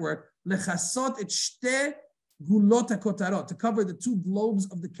each network, lechasot et shte gulot hakotarot, to cover the two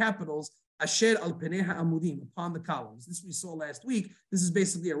globes of the capitals, asher al penei ha'amudim, upon the columns. This we saw last week. This is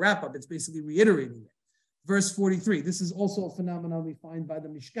basically a wrap-up. It's basically reiterating it. Verse 43, this is also a phenomenon we find by the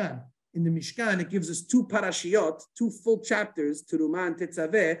Mishkan. In the Mishkan, it gives us two parashiyot, two full chapters, Terumah and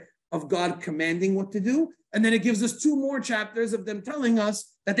Tetzaveh, of God commanding what to do. And then it gives us two more chapters of them telling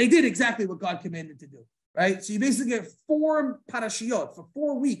us that they did exactly what God commanded to do, right? So you basically get 4 parashiyot for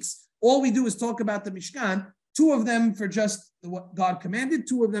 4 weeks. All we do is talk about the Mishkan, 2 of them for just what God commanded,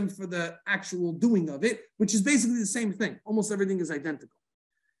 2 of them for the actual doing of it, which is basically the same thing. Almost everything is identical.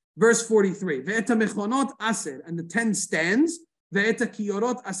 Verse 43, Ve'eta mechonot aser, and the 10 stands, Ve'eta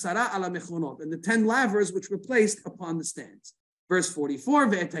kiyorot asara ala mechonot, and the 10 lavers which were placed upon the stands. Verse 44,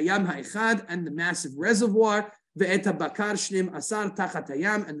 Ve'eta yam ha'echad, and the massive reservoir, Ve'eta bakar shnim asar tachat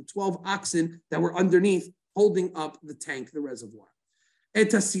hayam, and the 12 oxen that were underneath holding up the tank, the reservoir.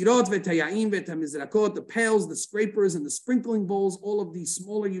 Eta sirot ve'eta ya'im ve'eta mizrakot, the pails, the scrapers, and the sprinkling bowls, all of these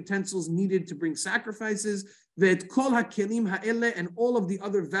smaller utensils needed to bring sacrifices. Ve'et kol ha'kelim ha'ele, and all of the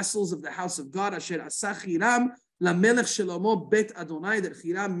other vessels of the house of God, asher asach Hiram lamelech Shelomo bet Adonai, that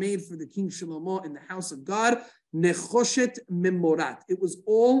Hiram made for the king Shelomo in the house of God. Nechoshet memorat. It was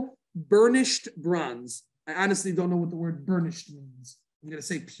all burnished bronze. I honestly don't know what the word burnished means. I'm going to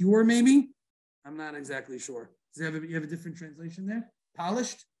say pure, maybe. I'm not exactly sure. You have a different translation there?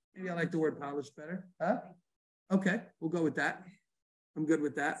 Polished? Maybe I like the word polished better. Huh? Okay, we'll go with that. I'm good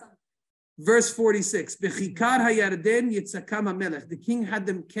with that. Verse 46. Bechikar hayarden yitzakam hamelech. The king had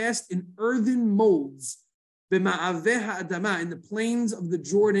them cast in earthen molds. B'ma'aveh ha'adama, in the plains of the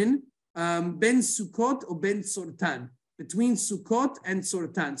Jordan. Ben Sukkot or Ben Sortan, between Sukkot and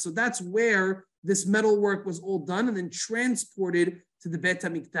Sortan. So that's where this metal work was all done and then transported to the Bet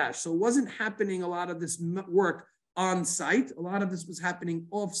HaMikdash. So it wasn't happening a lot of this work on site. A lot of this was happening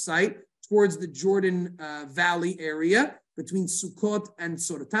off site towards the Jordan Valley area between Sukkot and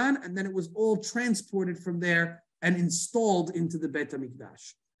Sortan. And then it was all transported from there and installed into the Bet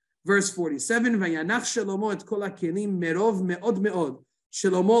HaMikdash. Verse 47, Vayanach Shelomo et kol hakelim merov me'od me'od.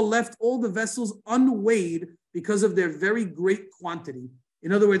 Shelomo left all the vessels unweighed because of their very great quantity.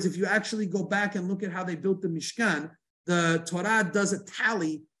 In other words, if you actually go back and look at how they built the Mishkan, the Torah does a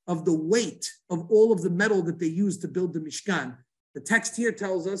tally of the weight of all of the metal that they used to build the Mishkan. The text here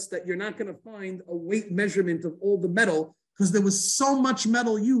tells us that you're not going to find a weight measurement of all the metal because there was so much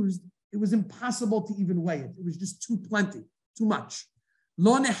metal used, it was impossible to even weigh it. It was just too plenty, too much.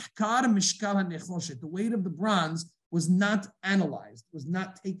 Lo nehkar mishkal hanechoshet. The weight of the bronze was not analyzed, was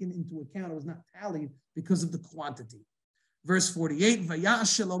not taken into account, it was not tallied because of the quantity. Verse 48,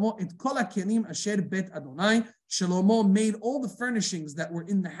 Vaya'ash Shelomo et kol hakelim asher bet Adonai. Shelomo made all the furnishings that were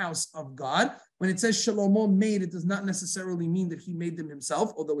in the house of God. When it says Shelomo made, it does not necessarily mean that he made them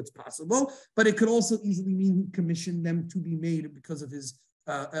himself, although it's possible, but it could also easily mean he commissioned them to be made because of his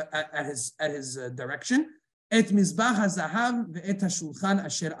direction. Et mizbach hazahav ve'et hashulchan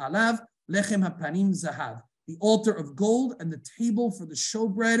asher alav lechem hapanim zahav. The altar of gold and the table for the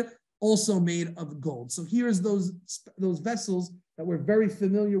showbread, also made of gold. So here's those vessels that we're very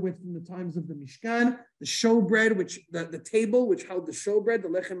familiar with from the times of the Mishkan, the showbread, the table which held the showbread, the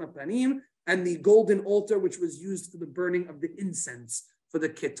lechem hapanim, and the golden altar which was used for the burning of the incense, for the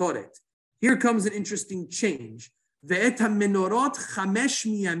ketoret. Here comes an interesting change. Ve'et ha-menorot chamesh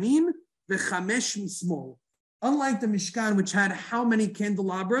miyamin ve'chamesh mismol. Unlike the Mishkan, which had how many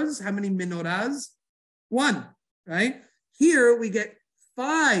candelabras, how many menorahs? 1, right? Here we get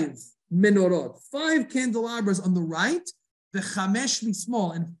 5 menorot, 5 candelabras on the right, the chamesh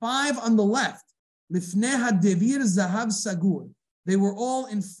mismol, and 5 on the left. Lifnei hadevir zahav sagur. They were all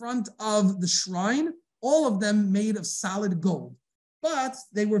in front of the shrine, all of them made of solid gold. But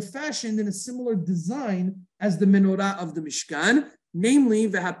they were fashioned in a similar design as the menorah of the Mishkan, namely,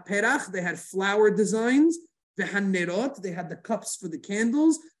 v'haperach, they had flower designs, v'hanerot, they had the cups for the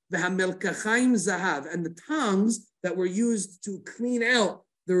candles, v'hamelkachayim zahav, and the tongs that were used to clean out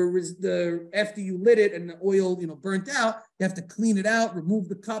after you lit it and the oil, burnt out, you have to clean it out, remove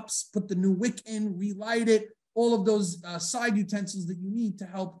the cups, put the new wick in, relight it, all of those side utensils that you need to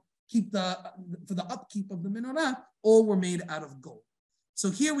help keep for the upkeep of the menorah, all were made out of gold. So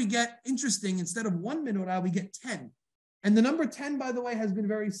here we get, interesting, instead of one menorah, we get 10. And the number 10, by the way, has been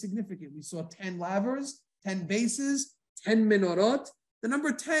very significant. We saw 10 lavers, 10 bases, 10 menorot. The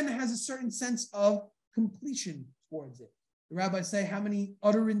number 10 has a certain sense of completion towards it. The rabbis say, how many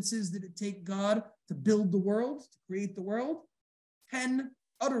utterances did it take God to build the world, to create the world? 10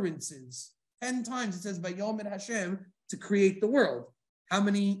 utterances. 10 times it says, Vayomer Hashem, to create the world. How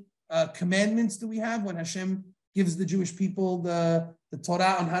many commandments do we have when Hashem gives the Jewish people the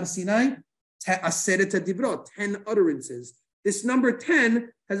Torah on Har Sinai? 10 utterances. This number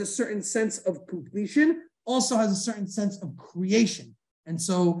 10 has a certain sense of completion, also has a certain sense of creation. And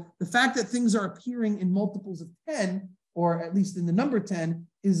so the fact that things are appearing in multiples of 10, or at least in the number 10,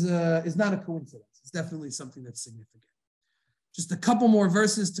 is not a coincidence. It's definitely something that's significant. Just a couple more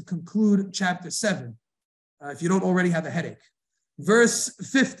verses to conclude chapter 7, if you don't already have a headache. Verse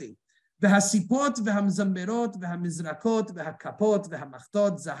 50. V'hasipot v'hamzamberot v'hamizrakot v'hakapot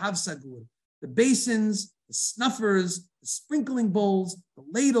v'hamachtot zahav sagur. The basins, the snuffers, the sprinkling bowls, the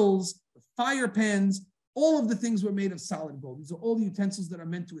ladles, the fire pans, all of the things were made of solid gold. These are all the utensils that are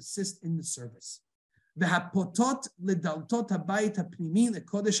meant to assist in the service. V'hapotot ledaltot habayit hapnimi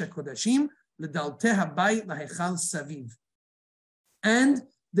lekodesh hakodashim ledalte habayit lahechal saviv. And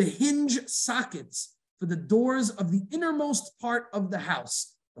the hinge sockets for the doors of the innermost part of the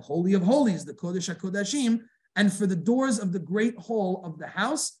house, the Holy of Holies, the Kodesh HaKodashim, and for the doors of the great hall of the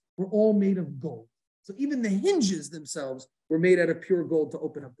house were all made of gold. So even the hinges themselves were made out of pure gold to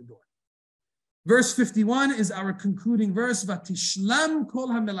open up the door. Verse 51 is our concluding verse. Vatishlam kol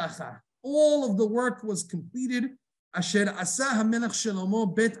hamelacha. All of the work was completed. Asher asa hamelech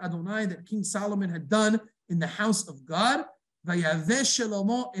Shelomo bet Adonai, that King Solomon had done in the house of God. Vayaveh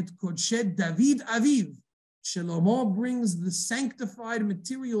Shelomo et kodshe David aviv. Shelomo brings the sanctified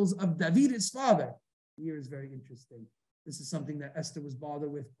materials of David, his father. Here is very interesting. This is something that Esther was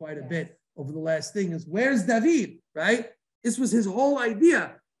bothered with quite a bit over the last thing, is where's David, right? This was his whole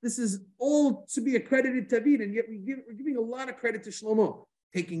idea. This is all to be accredited to David, and yet we're giving a lot of credit to Shelomo,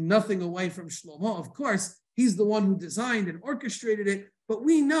 taking nothing away from Shelomo. Of course, he's the one who designed and orchestrated it, but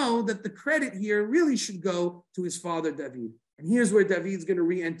we know that the credit here really should go to his father, David. And here's where David's going to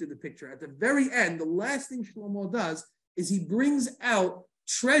re-enter the picture. At the very end, the last thing Shelomo does is he brings out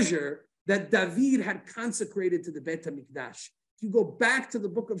treasure that David had consecrated to the Beit HaMikdash. If you go back to the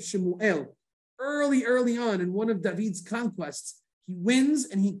book of Shemuel, early on in one of David's conquests, he wins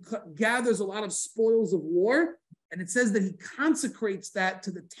and he gathers a lot of spoils of war. And it says that he consecrates that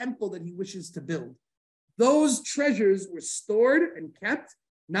to the temple that he wishes to build. Those treasures were stored and kept,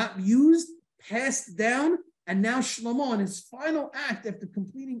 not used, passed down. And now Shelomo, in his final act, after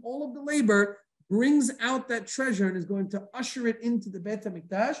completing all of the labor, brings out that treasure and is going to usher it into the Beit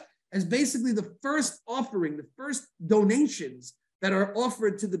HaMikdash as basically the first offering, the first donations that are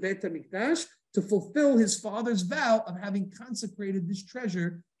offered to the Beit HaMikdash to fulfill his father's vow of having consecrated this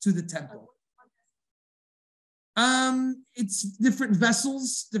treasure to the temple. It's different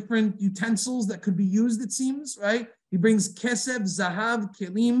vessels, different utensils that could be used, it seems, right? He brings kesef, zahav,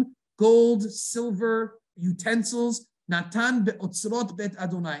 kelim, gold, silver, utensils, Natan be'otzrot bet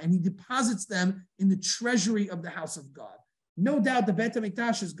Adonai, and he deposits them in the treasury of the house of God. No doubt the Beit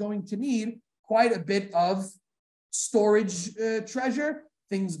HaMikdash is going to need quite a bit of storage treasure.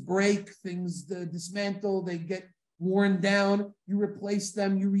 Things break, things dismantle, they get worn down, you replace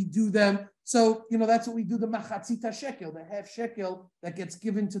them, you redo them. So, that's what we do, the machatzita shekel, the half shekel that gets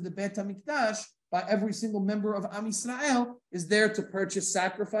given to the Beit HaMikdash by every single member of Am Yisrael is there to purchase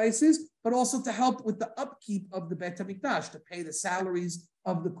sacrifices, but also to help with the upkeep of the Beit HaMikdash, to pay the salaries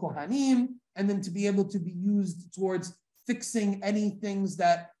of the Kohanim, and then to be able to be used towards fixing any things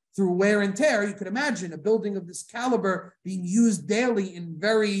that through wear and tear, you could imagine a building of this caliber being used daily in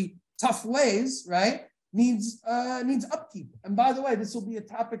very tough ways, right? Needs upkeep. And by the way, this will be a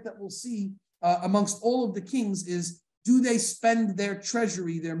topic that we'll see amongst all of the kings is, do they spend their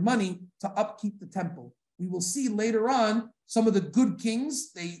treasury, their money, to upkeep the temple? We will see later on some of the good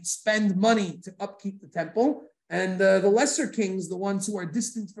kings, they spend money to upkeep the temple. And the lesser kings, the ones who are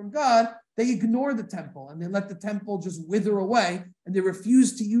distant from God, they ignore the temple and they let the temple just wither away. And they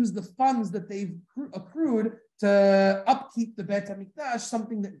refuse to use the funds that they've accrued to upkeep the Beit HaMikdash,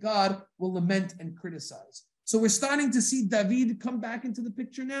 something that God will lament and criticize. So we're starting to see David come back into the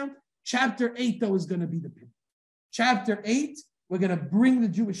picture now. Chapter 8, though, is going to be the picture. Chapter 8, we're going to bring the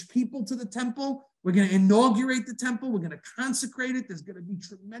Jewish people to the temple. We're going to inaugurate the temple. We're going to consecrate it. There's going to be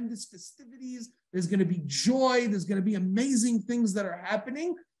tremendous festivities. There's going to be joy. There's going to be amazing things that are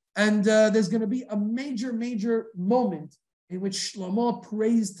happening. And there's going to be a major, major moment in which Shlomo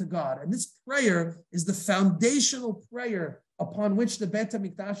prays to God. And this prayer is the foundational prayer upon which the Beit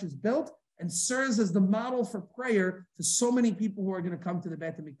HaMikdash is built and serves as the model for prayer to so many people who are going to come to the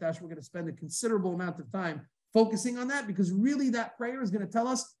Beit HaMikdash. We're going to spend a considerable amount of time focusing on that because really that prayer is going to tell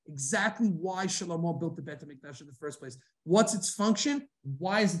us exactly why Shelomo built the Beit HaMikdash in the first place. What's its function?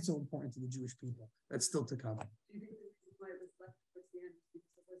 Why is it so important to the Jewish people? That's still to come. Do you think this is why it was left towards the end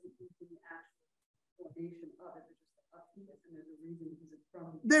because it wasn't the actual foundation of it, but just the upkeep, and there's a reason because it's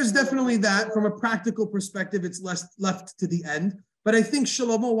from... There's definitely that. From a practical perspective, it's left to the end. But I think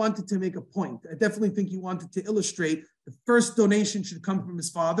Shelomo wanted to make a point. I definitely think he wanted to illustrate the first donation should come from his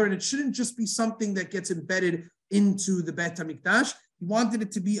father, and it shouldn't just be something that gets embedded into the Beit HaMikdash. He wanted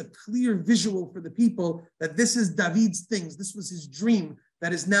it to be a clear visual for the people that this is David's things. This was his dream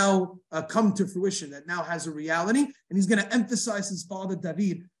that has now come to fruition, that now has a reality. And he's going to emphasize his father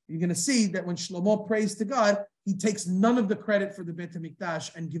David. You're going to see that when Shlomo prays to God, he takes none of the credit for the Beit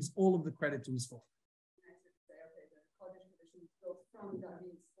HaMikdash and gives all of the credit to his father.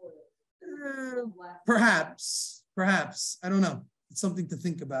 Perhaps. I don't know. It's something to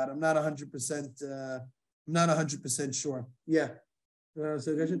think about. I'm not 100% sure. Yeah.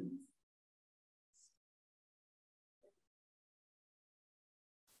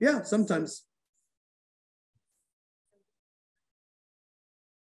 Yeah, sometimes.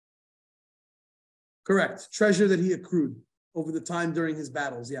 Correct. Treasure that he accrued over the time during his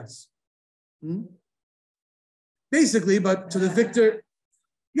battles. Yes. Basically, but to the victor,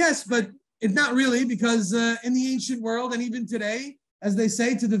 yes, but it's not really because in the ancient world and even today, as they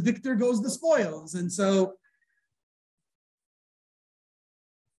say, to the victor goes the spoils. And so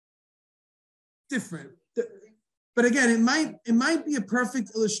different. But again, it might be a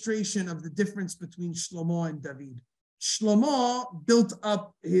perfect illustration of the difference between Shlomo and David. Shlomo built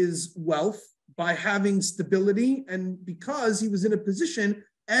up his wealth by having stability and because he was in a position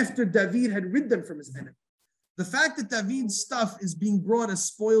after David had rid them from his enemy. The fact that David's stuff is being brought as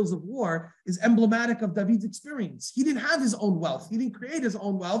spoils of war is emblematic of David's experience. He didn't have his own wealth. He didn't create his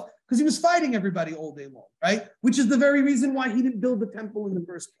own wealth because he was fighting everybody all day long, right? Which is the very reason why he didn't build the temple in the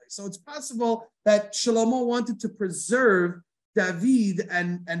first place. So it's possible that Shelomo wanted to preserve David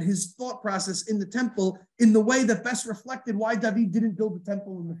and his thought process in the temple in the way that best reflected why David didn't build the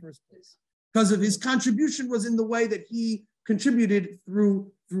temple in the first place. Because of his contribution was in the way that he contributed through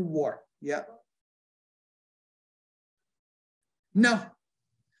war. Yeah. No,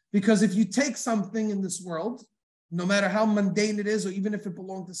 because if you take something in this world, no matter how mundane it is, or even if it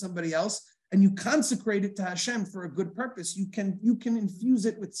belonged to somebody else, and you consecrate it to Hashem for a good purpose, you can infuse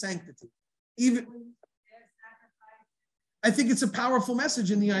it with sanctity. Even, I think it's a powerful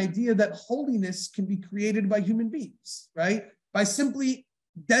message in the idea that holiness can be created by human beings, right? By simply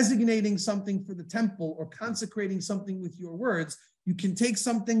designating something for the temple or consecrating something with your words, you can take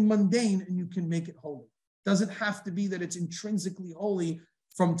something mundane and you can make it holy. Doesn't have to be that it's intrinsically holy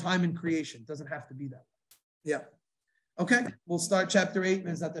from time and creation. Doesn't have to be that. Yeah. Okay. We'll start chapter 8.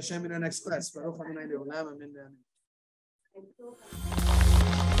 Mezat Hashem in our next class.